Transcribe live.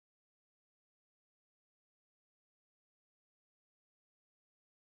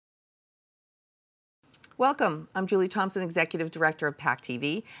Welcome. I'm Julie Thompson, Executive Director of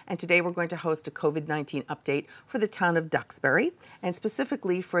PACTV, and today we're going to host a COVID-19 update for the town of Duxbury, and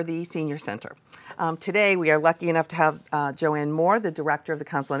specifically for the Senior Center. Today we are lucky enough to have Joanne Moore, the Director of the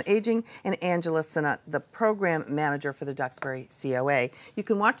Council on Aging, and Angela Sinnott, the Program Manager for the Duxbury COA. You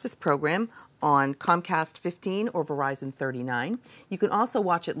can watch this program on Comcast 15 or Verizon 39. You can also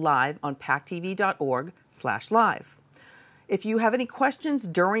watch it live on pactv.org/live. If you have any questions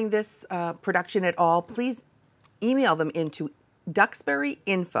during this production at all, please email them into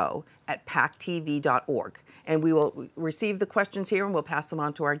duxburyinfo@pactv.org, and we will receive the questions here and we'll pass them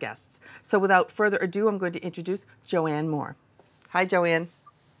on to our guests. So without further ado, I'm going to introduce Joanne Moore. Hi, Joanne.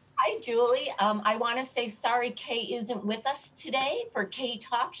 Hi, Julie. I want to say sorry Kay isn't with us today for Kay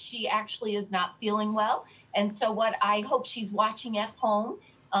Talk. She actually is not feeling well, and so I hope she's watching at home,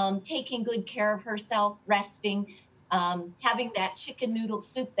 taking good care of herself, resting, having that chicken noodle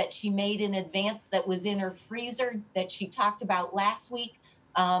soup that she made in advance that was in her freezer that she talked about last week,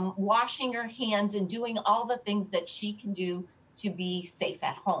 washing her hands and doing all the things that she can do to be safe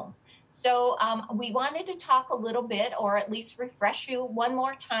at home. So we wanted to talk a little bit, or at least refresh you one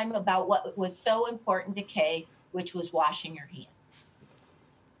more time about what was so important to Kay, which was washing your hands.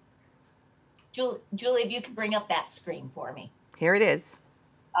 Julie, if you could bring up that screen for me. Here it is.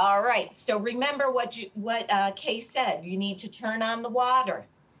 All right, so remember what Kay said. You need to turn on the water.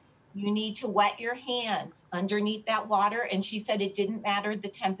 You need to wet your hands underneath that water. And she said it didn't matter the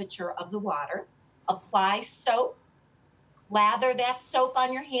temperature of the water. Apply soap. Lather that soap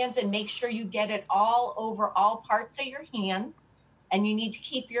on your hands and make sure you get it all over all parts of your hands. And you need to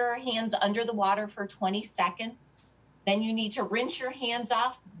keep your hands under the water for 20 seconds. Then you need to rinse your hands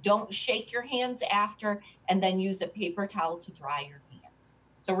off. Don't shake your hands after, and then use a paper towel to dry your hands.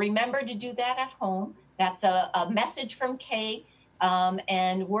 So remember to do that at home. That's a message from Kay,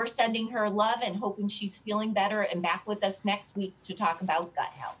 and we're sending her love and hoping she's feeling better and back with us next week to talk about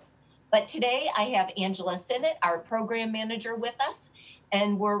gut health. But today I have Angela Sinnott, our program manager, with us,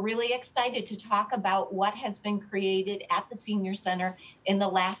 and we're really excited to talk about what has been created at the Senior Center in the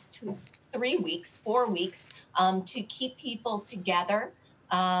last 4 weeks, to keep people together,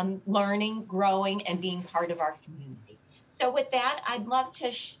 learning, growing, and being part of our community. So with that, I'd love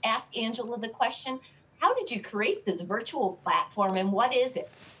to ask Angela the question, how did you create this virtual platform and what is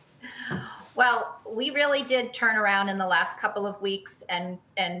it? Well, we really did turn around in the last couple of weeks and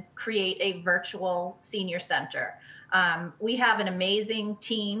create a virtual senior center. We have an amazing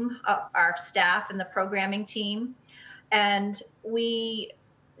team, our staff and the programming team, and we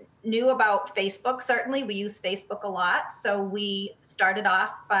knew about Facebook. Certainly, we use Facebook a lot. So we started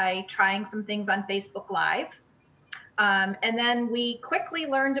off by trying some things on Facebook Live. And then we quickly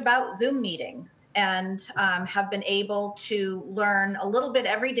learned about Zoom meeting and have been able to learn a little bit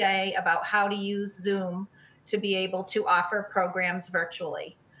every day about how to use Zoom to be able to offer programs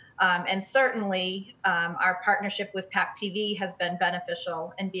virtually. And certainly our partnership with PACTV has been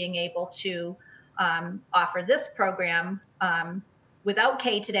beneficial in being able to offer this program without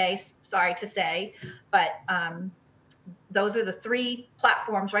Kay today, sorry to say, but those are the 3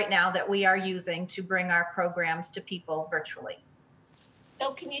 platforms right now that we are using to bring our programs to people virtually.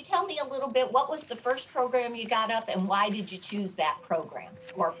 So can you tell me a little bit, what was the first program you got up and why did you choose that program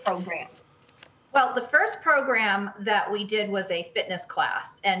or programs? Well, the first program that we did was a fitness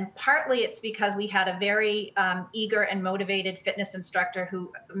class, and partly it's because we had a very eager and motivated fitness instructor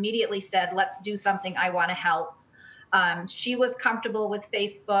who immediately said, let's do something, I want to help. She was comfortable with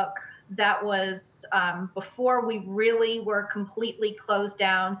Facebook. That was before we really were completely closed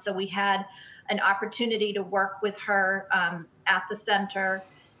down. So we had an opportunity to work with her at the center,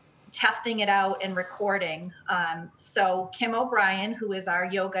 testing it out and recording. So Kim O'Brien, who is our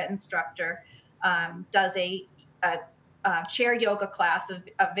yoga instructor, does a chair yoga class, an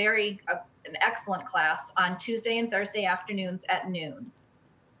excellent class on Tuesday and Thursday afternoons at noon.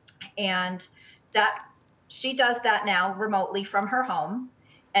 And that she does that now remotely from her home.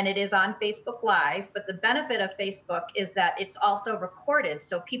 And it is on Facebook Live, but the benefit of Facebook is that it's also recorded,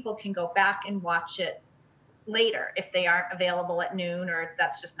 so people can go back and watch it later if they aren't available at noon or if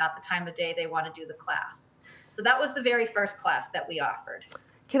that's just not the time of day they want to do the class. So that was the very first class that we offered.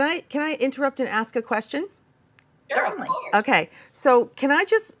 Can I interrupt and ask a question? Certainly. Okay, so can I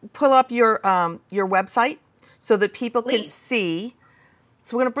just pull up your website so that people can see?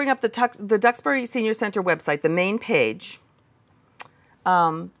 So we're going to bring up the Duxbury Senior Center website, the main page.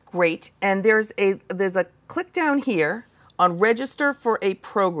 Great. And there's a click down here on register for a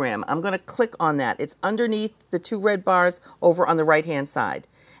program. I'm going to click on that. It's underneath the 2 red bars over on the right hand side.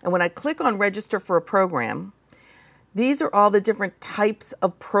 And when I click on register for a program, These are all the different types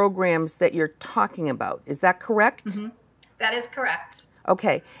of programs that you're talking about. Is that correct? Mm-hmm. That is correct.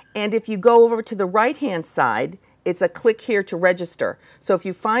 Okay. And if you go over to the right-hand side, it's a click here to register. So if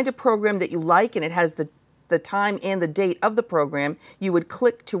you find a program that you like and it has the time and the date of the program, you would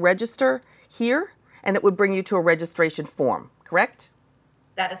click to register here, and it would bring you to a registration form, correct?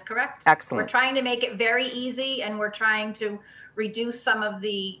 That is correct. Excellent. We're trying to make it very easy, and we're trying to reduce some of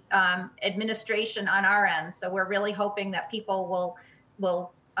the administration on our end. So we're really hoping that people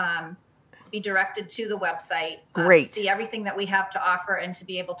will be directed to the website, Great. to see everything that we have to offer and to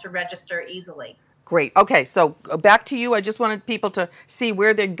be able to register easily. Great. Okay, so back to you. I just wanted people to see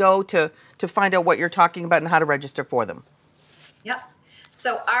where they'd go to find out what you're talking about and how to register for them. Yep.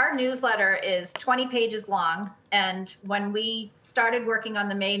 So our newsletter is 20 pages long. And when we started working on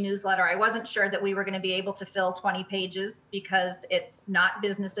the May newsletter, I wasn't sure that we were going to be able to fill 20 pages because it's not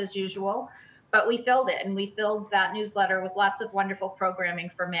business as usual. But we filled it, and we filled that newsletter with lots of wonderful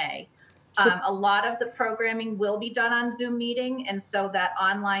programming for May. A lot of the programming will be done on Zoom meeting, and so that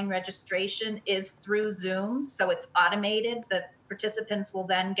online registration is through Zoom, so it's automated. The participants will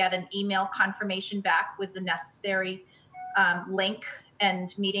then get an email confirmation back with the necessary link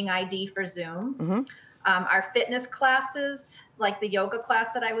and meeting ID for Zoom. Mm-hmm. Our fitness classes, like the yoga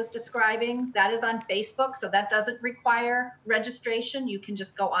class that I was describing, that is on Facebook, so that doesn't require registration. You can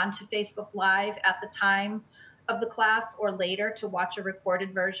just go onto Facebook Live at the time of the class or later to watch a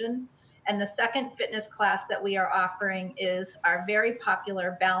recorded version. And the second fitness class that we are offering is our very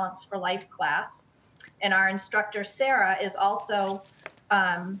popular Balance for Life class. And our instructor, Sarah, is also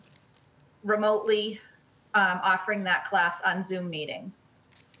remotely offering that class on Zoom meeting.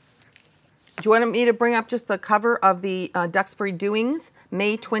 Do you want me to bring up just the cover of the Duxbury Doings,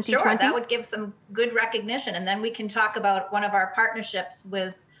 May 2020? Sure, that would give some good recognition. And then we can talk about one of our partnerships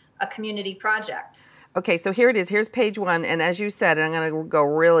with a community project. Okay, so here it is. Here's page 1. And as you said, and I'm going to go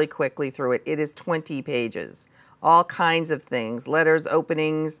really quickly through it, it is 20 pages. All kinds of things, letters,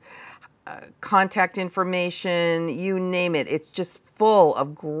 openings, contact information, you name it. It's just full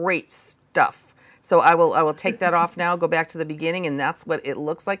of great stuff. So I will take that off now, go back to the beginning, and that's what it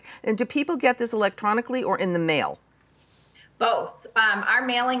looks like. And do people get this electronically or in the mail? Both. Our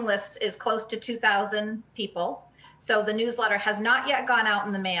mailing list is close to 2,000 people. So the newsletter has not yet gone out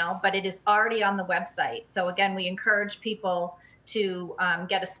in the mail, but it is already on the website. So again, we encourage people to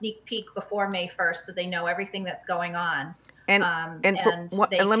get a sneak peek before May 1st so they know everything that's going on. And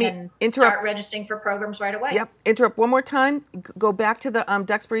let me start registering for programs right away. Yep. Interrupt one more time. Go back to the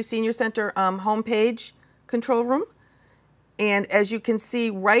Duxbury Senior Center homepage control room. And as you can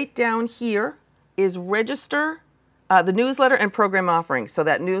see right down here is register the newsletter and program offerings. So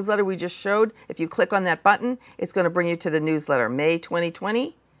that newsletter we just showed, if you click on that button, it's going to bring you to the newsletter, May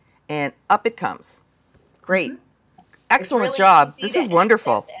 2020, and up it comes. Great. Mm-hmm. Excellent really job. This is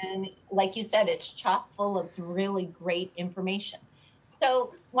wonderful. And like you said, it's chock full of some really great information.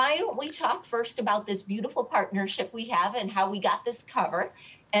 So why don't we talk first about this beautiful partnership we have and how we got this cover,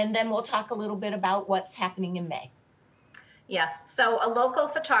 and then we'll talk a little bit about what's happening in May. Yes. So a local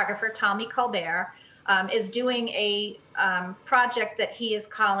photographer, Tommy Colbert, is doing a project that he is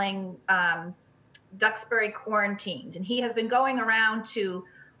calling Duxbury Quarantined. And he has been going around to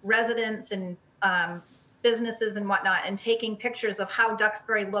residents and businesses and whatnot and taking pictures of how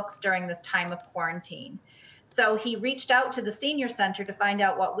Duxbury looks during this time of quarantine. So he reached out to the senior center to find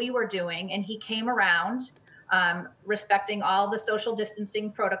out what we were doing, and he came around respecting all the social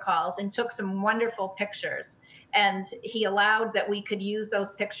distancing protocols and took some wonderful pictures. And he allowed that we could use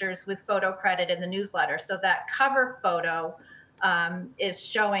those pictures with photo credit in the newsletter. So that cover photo is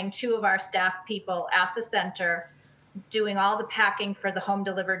showing 2 of our staff people at the center doing all the packing for the home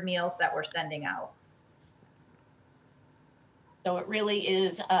delivered meals that we're sending out. So it really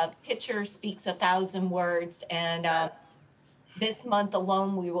is, a picture speaks 1,000 words. And this month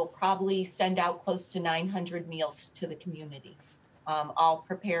alone, we will probably send out close to 900 meals to the community, all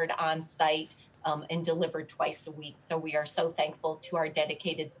prepared on site. And delivered twice a week. So we are so thankful to our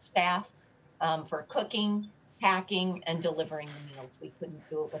dedicated staff for cooking, packing, and delivering the meals. We couldn't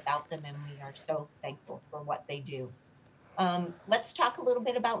do it without them, and we are so thankful for what they do. Let's talk a little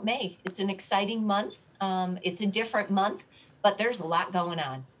bit about May. It's an exciting month. It's a different month, but there's a lot going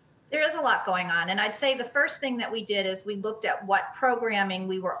on. There is a lot going on. And I'd say the first thing that we did is we looked at what programming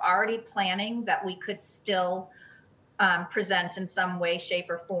we were already planning that we could still present in some way, shape,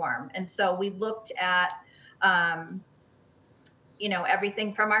 or form. And so we looked at,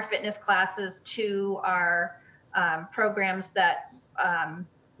 everything from our fitness classes to our programs that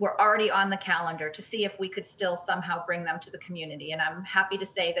were already on the calendar to see if we could still somehow bring them to the community. And I'm happy to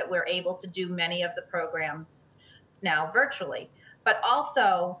say that we're able to do many of the programs now virtually. But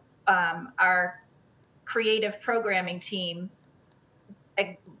also our creative programming team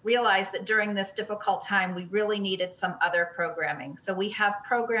realized that during this difficult time, we really needed some other programming. So we have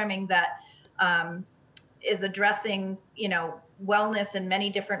programming that is addressing, wellness in many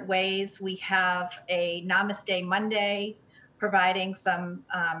different ways. We have a Namaste Monday, providing some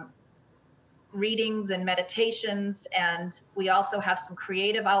readings and meditations. And we also have some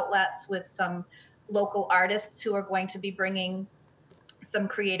creative outlets with some local artists who are going to be bringing some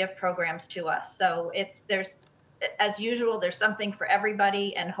creative programs to us. So there's, as usual, there's something for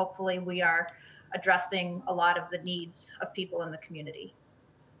everybody, and hopefully we are addressing a lot of the needs of people in the community.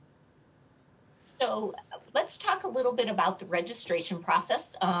 So let's talk a little bit about the registration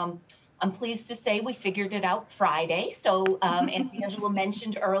process. I'm pleased to say we figured it out Friday. So as Angela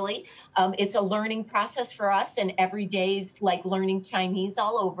mentioned early, it's a learning process for us, and every day's like learning Chinese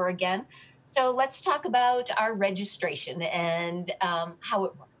all over again. So let's talk about our registration and how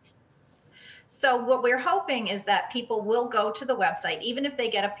it works. So what we're hoping is that people will go to the website, even if they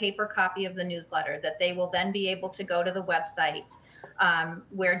get a paper copy of the newsletter, that they will then be able to go to the website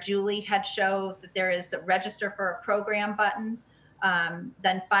where Julie had showed that there is a register for a program button.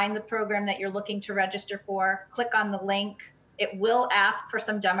 Then find the program that you're looking to register for, click on the link. It will ask for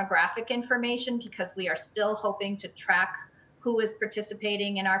some demographic information because we are still hoping to track who is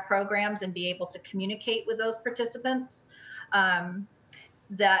participating in our programs and be able to communicate with those participants.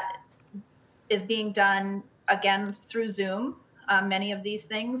 That is being done, again, through Zoom, many of these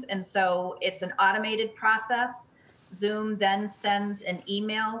things. And so it's an automated process. Zoom then sends an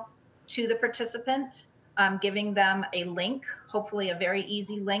email to the participant, giving them a link, hopefully a very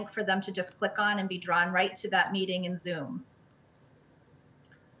easy link for them to just click on and be drawn right to that meeting in Zoom.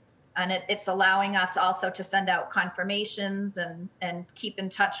 And it's allowing us also to send out confirmations and keep in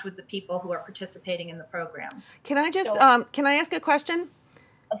touch with the people who are participating in the programs. Can I just, can I ask a question?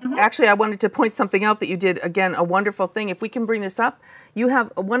 Actually, I wanted to point something out that you did, again, a wonderful thing. If we can bring this up, you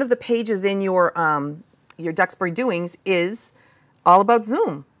have one of the pages in your Duxbury Doings is all about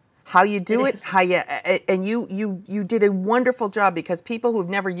Zoom. How you do it, how you, and you did a wonderful job, because people who've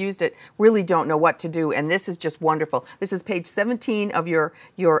never used it really don't know what to do, and this is just wonderful. This is page 17 of your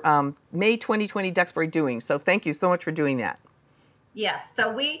May 2020 Duxbury Doings. So thank you so much for doing that. Yes,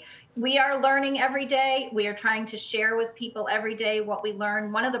 so we are learning every day. We are trying to share with people every day what we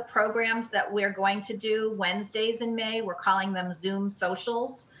learn. One of the programs that we're going to do Wednesdays in May, we're calling them Zoom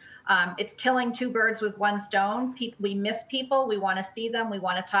Socials. It's killing two birds with one stone. We miss people. We want to see them. We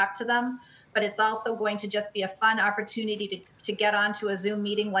want to talk to them. But it's also going to just be a fun opportunity to get onto a Zoom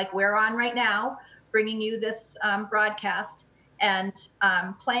meeting like we're on right now, bringing you this broadcast and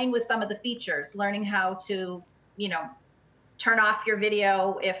playing with some of the features, learning how to, turn off your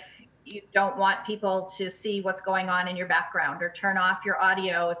video if you don't want people to see what's going on in your background, or turn off your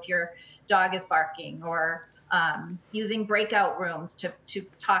audio if your dog is barking, or using breakout rooms to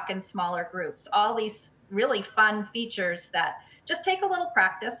talk in smaller groups. All these really fun features that just take a little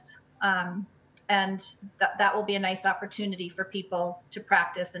practice. And that will be a nice opportunity for people to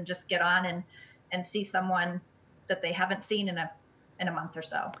practice and just get on and see someone that they haven't seen in a month or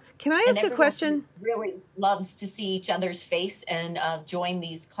so. Can I ask a question? Really loves to see each other's face and join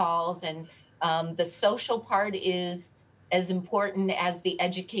these calls. And the social part is as important as the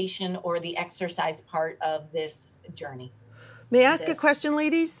education or the exercise part of this journey. May I ask a question,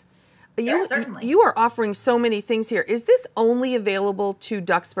 ladies? Sure, certainly. You are offering so many things here. Is this only available to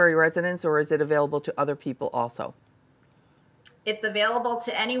Duxbury residents, or is it available to other people also? It's available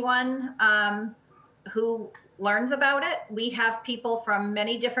to anyone who learns about it. We have people from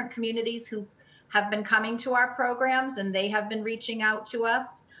many different communities who have been coming to our programs, and they have been reaching out to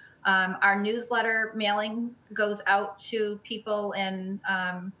us. Our newsletter mailing goes out to people in,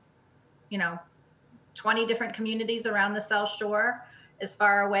 20 different communities around the South Shore, as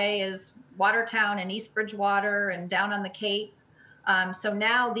far away as Watertown and East Bridgewater and down on the Cape. So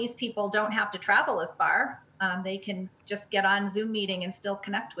now these people don't have to travel as far. They can just get on Zoom meeting and still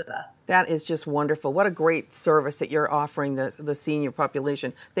connect with us. That is just wonderful. What a great service that you're offering the senior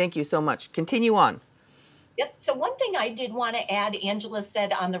population. Thank you so much. Continue on. Yep. So one thing I did want to add, Angela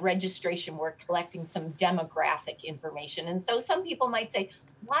said on the registration, we're collecting some demographic information. And so some people might say,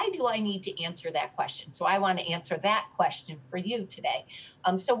 why do I need to answer that question? So I want to answer that question for you today.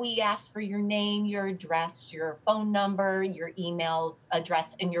 So we ask for your name, your address, your phone number, your email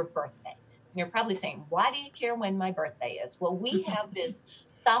address, and your birthday. And you're probably saying, why do you care when my birthday is? Well, we have this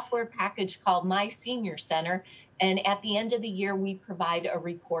software package called My Senior Center. And at the end of the year, we provide a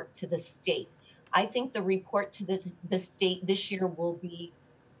report to the state. I think the report to the state this year will be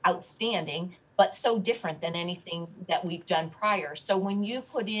outstanding, but so different than anything that we've done prior. So when you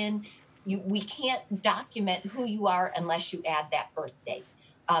put in, we can't document who you are unless you add that birth date.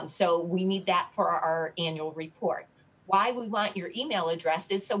 So we need that for our annual report. Why we want your email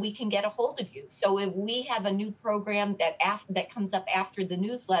address is so we can get a hold of you. So if we have a new program that comes up after the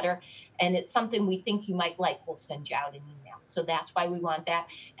newsletter and it's something we think you might like, we'll send you out an email. So that's why we want that.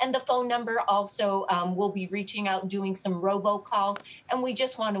 And the phone number also, we'll be reaching out, doing some robocalls, and we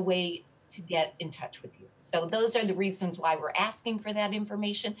just want a way to get in touch with you. So those are the reasons why we're asking for that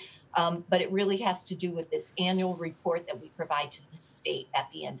information. But it really has to do with this annual report that we provide to the state at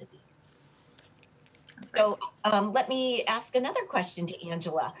the end of the year. So let me ask another question to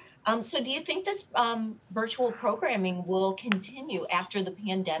Angela. So do you think this virtual programming will continue after the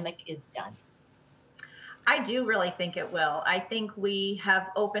pandemic is done? I do really think it will. I think we have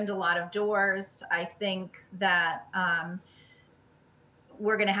opened a lot of doors. I think that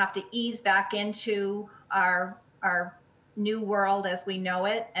we're going to have to ease back into our new world as we know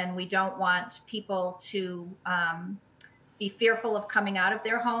it, and we don't want people to be fearful of coming out of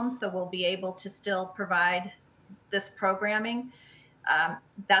their homes, so we'll be able to still provide this programming.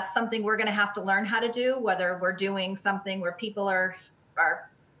 That's something we're going to have to learn how to do, whether we're doing something where people are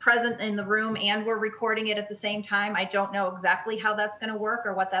present in the room and we're recording it at the same time. I don't know exactly how that's going to work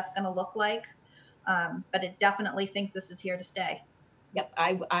or what that's going to look like, but I definitely think this is here to stay. Yep,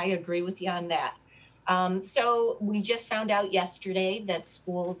 I agree with you on that. So we just found out yesterday that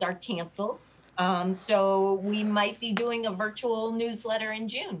schools are canceled. So we might be doing a virtual newsletter in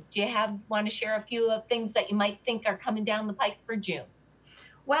June. Do you want to share a few of things that you might think are coming down the pike for June?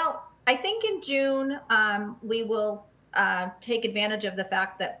 Well, I think in June, we will take advantage of the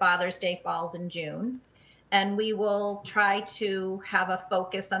fact that Father's Day falls in June, and we will try to have a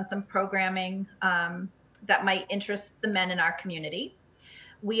focus on some programming that might interest the men in our community.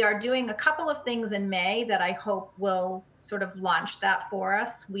 We are doing a couple of things in May that I hope will sort of launch that for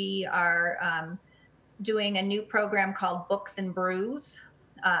us. We are doing a new program called Books and Brews.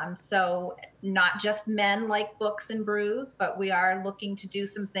 So not just men like books and brews, but we are looking to do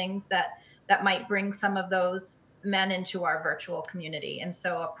some things that might bring some of those men into our virtual community. And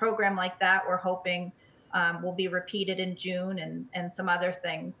so a program like that, we're hoping will be repeated in June, and some other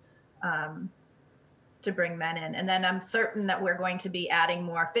things to bring men in. And then I'm certain that we're going to be adding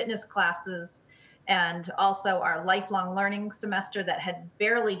more fitness classes, and also our lifelong learning semester that had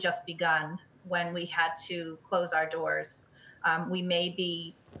barely just begun when we had to close our doors. We may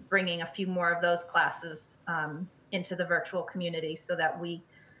be bringing a few more of those classes into the virtual community so that we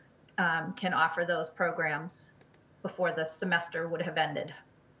can offer those programs before the semester would have ended.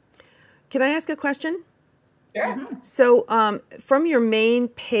 Can I ask a question? Sure. Mm-hmm. So from your main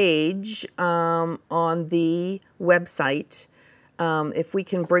page on the website, if we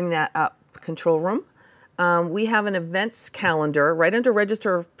can bring that up, control room, we have an events calendar. Right under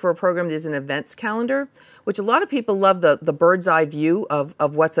register for a program, there's an events calendar, which a lot of people love the bird's eye view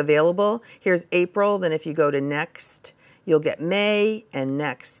of what's available. Here's April, then if you go to next, you'll get May, and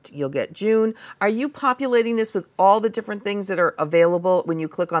next you'll get June. Are you populating this with all the different things that are available when you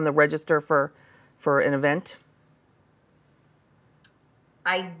click on the register for an event?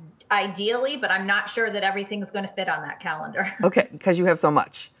 Ideally, but I'm not sure that everything's going to fit on that calendar. Okay, because you have so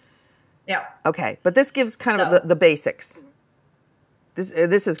much. Yeah. Okay, but this gives kind of the basics.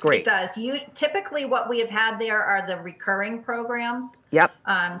 This is great. It does. Typically what we have had there are the recurring programs. Yep.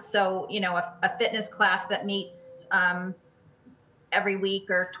 So, a fitness class that meets every week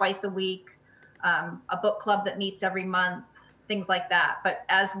or twice a week, a book club that meets every month, things like that. But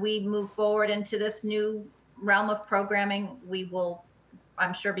as we move forward into this new realm of programming, we will,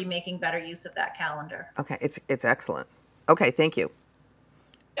 I'm sure, be making better use of that calendar. Okay, it's excellent. Okay, thank you.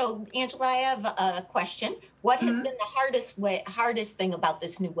 So, Angela, I have a question. What has been the hardest thing about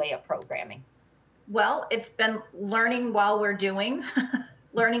this new way of programming? Well, it's been learning while we're doing,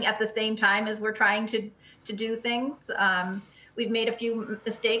 learning at the same time as we're trying to do things. We've made a few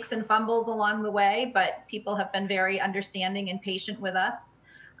mistakes and fumbles along the way, but people have been very understanding and patient with us.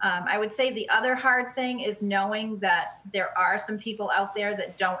 I would say the other hard thing is knowing that there are some people out there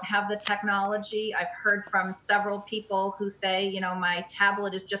that don't have the technology. I've heard from several people who say, my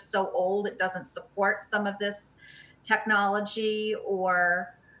tablet is just so old, it doesn't support some of this technology,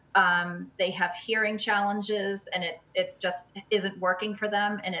 or they have hearing challenges and it just isn't working for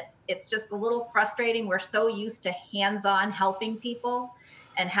them. And it's just a little frustrating. We're so used to hands-on helping people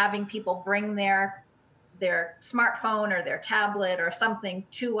and having people bring their smartphone or their tablet or something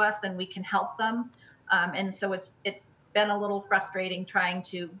to us, and we can help them. And so it's been a little frustrating trying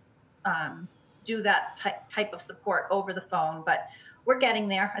to do that type of support over the phone. But we're getting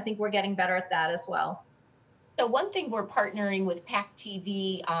there. I think we're getting better at that as well. So one thing we're partnering with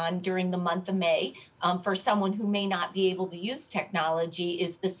PACTV on during the month of May for someone who may not be able to use technology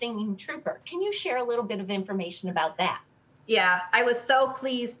is the Singing Trooper. Can you share a little bit of information about that? Yeah, I was so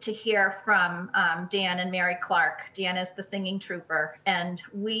pleased to hear from Dan and Mary Clark. Dan is the Singing Trooper, and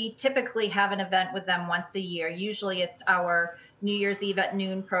we typically have an event with them once a year. Usually it's our New Year's Eve at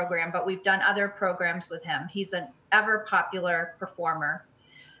noon program, but we've done other programs with him. He's an ever popular performer.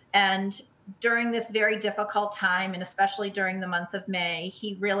 And during this very difficult time, and especially during the month of May,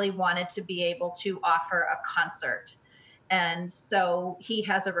 he really wanted to be able to offer a concert. And so he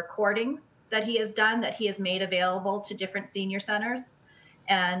has a recording that he has done that he has made available to different senior centers.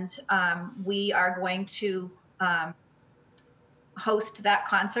 And we are going to host that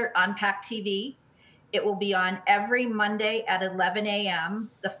concert on PACTV. It will be on every Monday at 11 a.m.,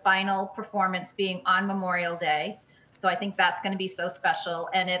 the final performance being on Memorial Day. So I think that's going to be so special.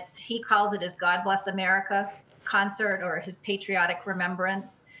 And he calls it his God Bless America concert, or his patriotic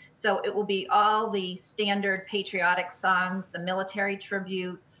remembrance. So it will be all the standard patriotic songs, the military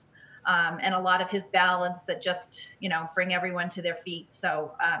tributes, and a lot of his ballads that just, bring everyone to their feet.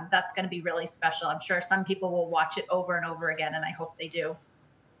 So that's going to be really special. I'm sure some people will watch it over and over again, and I hope they do.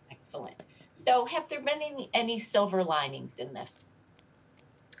 Excellent. So have there been any silver linings in this?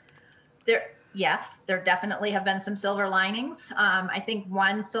 Yes, there definitely have been some silver linings. I think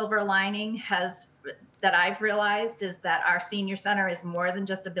one silver lining that I've realized is that our senior center is more than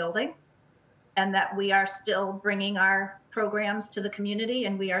just a building, and that we are still bringing our programs to the community,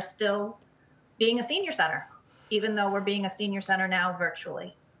 and we are still being a senior center, even though we're being a senior center now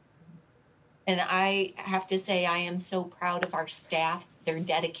virtually. And I have to say, I am so proud of our staff, their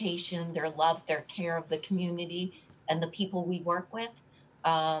dedication, their love, their care of the community and the people we work with.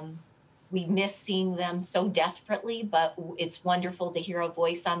 We miss seeing them so desperately, but it's wonderful to hear a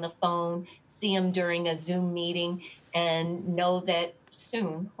voice on the phone, see them during a Zoom meeting, and know that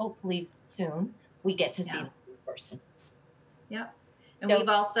soon, hopefully soon, we get to see them in person. Yeah. And we've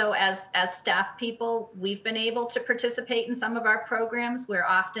also, as staff people, we've been able to participate in some of our programs where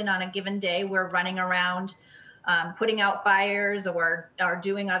often on a given day, we're running around putting out fires or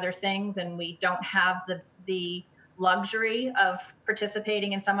doing other things, and we don't have the luxury of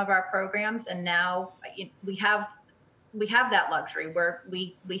participating in some of our programs. And now we have that luxury where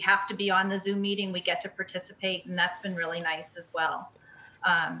we have to be on the Zoom meeting, we get to participate, and that's been really nice as well.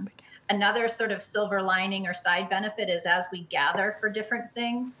 Another sort of silver lining or side benefit is as we gather for different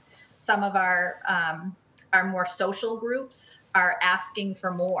things, some of our more social groups are asking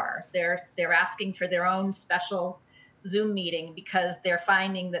for more. They're asking for their own special Zoom meeting because they're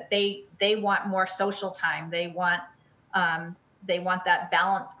finding that they want more social time. They want that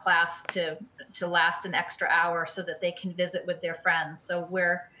balance class to last an extra hour so that they can visit with their friends. So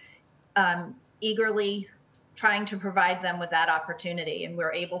we're eagerly trying to provide them with that opportunity, and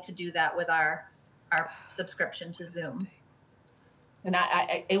we're able to do that with our subscription to Zoom. And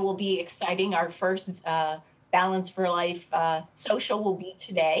it will be exciting. Our first Balance for Life social will be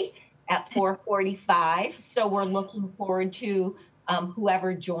today at 4:45. So we're looking forward to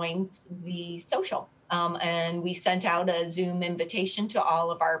whoever joins the social. And we sent out a Zoom invitation to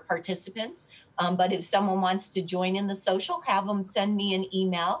all of our participants. But if someone wants to join in the social, have them send me an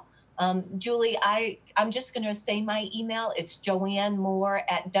email. Julie, I'm just going to say my email. It's Joanne Moore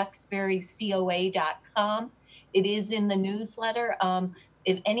at duxburycoa.com. It is in the newsletter.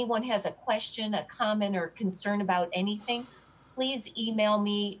 If anyone has a question, a comment, or concern about anything, please email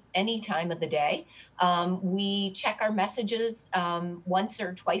me any time of the day. We check our messages once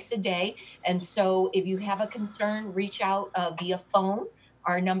or twice a day. And so if you have a concern, reach out via phone.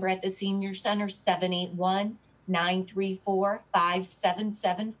 Our number at the Senior Center,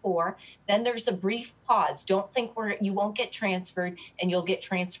 781-934-5774. Then there's a brief pause. Don't think you won't get transferred, and you'll get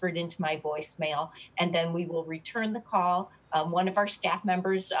transferred into my voicemail. And then we will return the call. One of our staff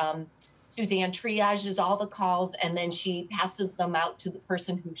members, Suzanne, triages all the calls, and then she passes them out to the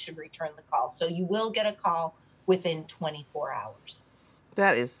person who should return the call. So you will get a call within 24 hours.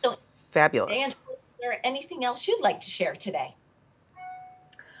 That is fabulous. And is there anything else you'd like to share today?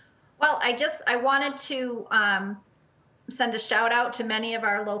 Well, I wanted to send a shout out to many of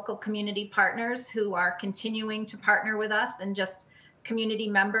our local community partners who are continuing to partner with us, and just community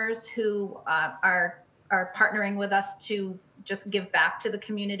members who are partnering with us to just give back to the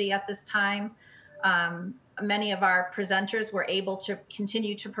community at this time. Many of our presenters were able to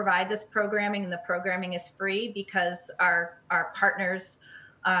continue to provide this programming, and the programming is free because our partners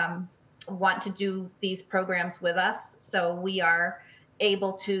want to do these programs with us. So we are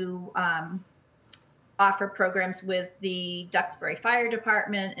able to offer programs with the Duxbury Fire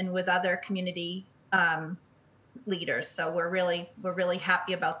Department and with other community leaders. So we're really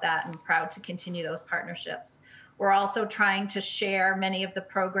happy about that and proud to continue those partnerships. We're also trying to share many of the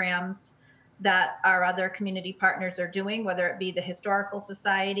programs that our other community partners are doing, whether it be the Historical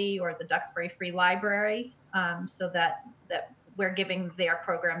Society or the Duxbury Free Library, so that we're giving their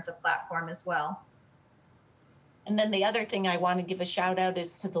programs a platform as well. And then the other thing I want to give a shout out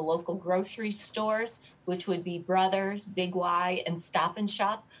is to the local grocery stores, which would be Brothers, Big Y, and Stop and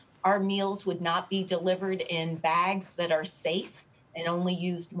Shop. Our meals would not be delivered in bags that are safe and only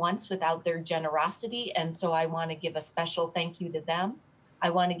used once without their generosity. And so I want to give a special thank you to them.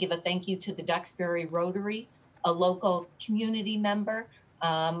 I want to give a thank you to the Duxbury Rotary, a local community member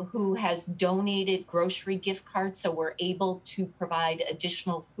who has donated grocery gift cards. So we're able to provide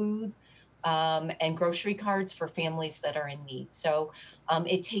additional food and grocery cards for families that are in need. So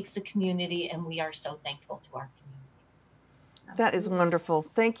it takes a community, and we are so thankful to our community. That is wonderful.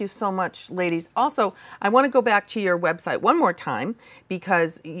 Thank you so much, ladies. Also, I want to go back to your website one more time,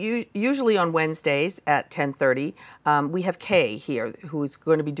 because usually on Wednesdays at 10:30, we have Kay here, who's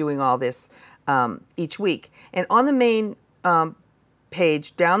going to be doing all this each week. And on the main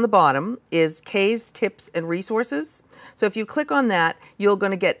page down the bottom is Kay's Tips and Resources. So if you click on that, you're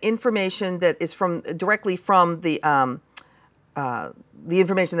going to get information that is directly from the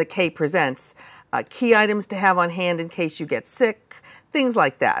information that Kay presents. Key items to have on hand in case you get sick, things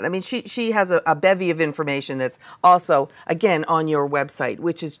like that. I mean, she has a bevy of information that's also, again, on your website,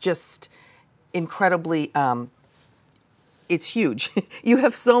 which is just incredibly, it's huge. You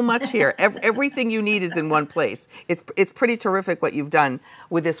have so much here. Everything you need is in one place. It's pretty terrific what you've done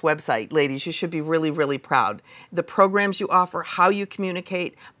with this website, ladies. You should be really, really proud. The programs you offer, how you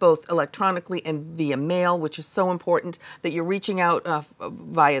communicate, both electronically and via mail, which is so important, that you're reaching out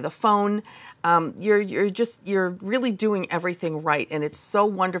via the phone. You're really doing everything right, and it's so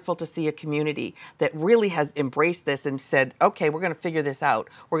wonderful to see a community that really has embraced this and said, okay, we're going to figure this out.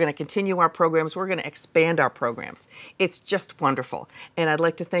 We're going to continue our programs. We're going to expand our programs. It's just wonderful, and I'd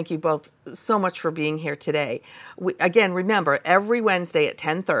like to thank you both so much for being here today. Again, remember, every Wednesday at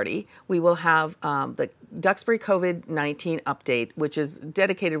 10:30, we will have the Duxbury COVID-19 update, which is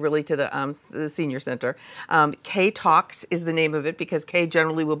dedicated really to the Senior Center. Kay Talks is the name of it, because Kay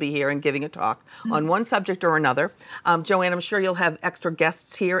generally will be here and giving a talk on one subject or another. Joanne, I'm sure you'll have extra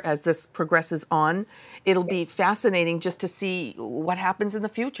guests here as this progresses on. It'll be fascinating just to see what happens in the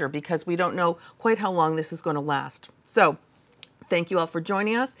future, because we don't know quite how long this is going to last. So thank you all for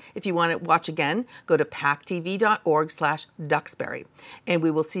joining us. If you want to watch again, go to pactv.org/Duxbury. And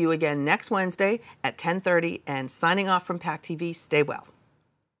we will see you again next Wednesday at 10:30. And signing off from PACTV, stay well.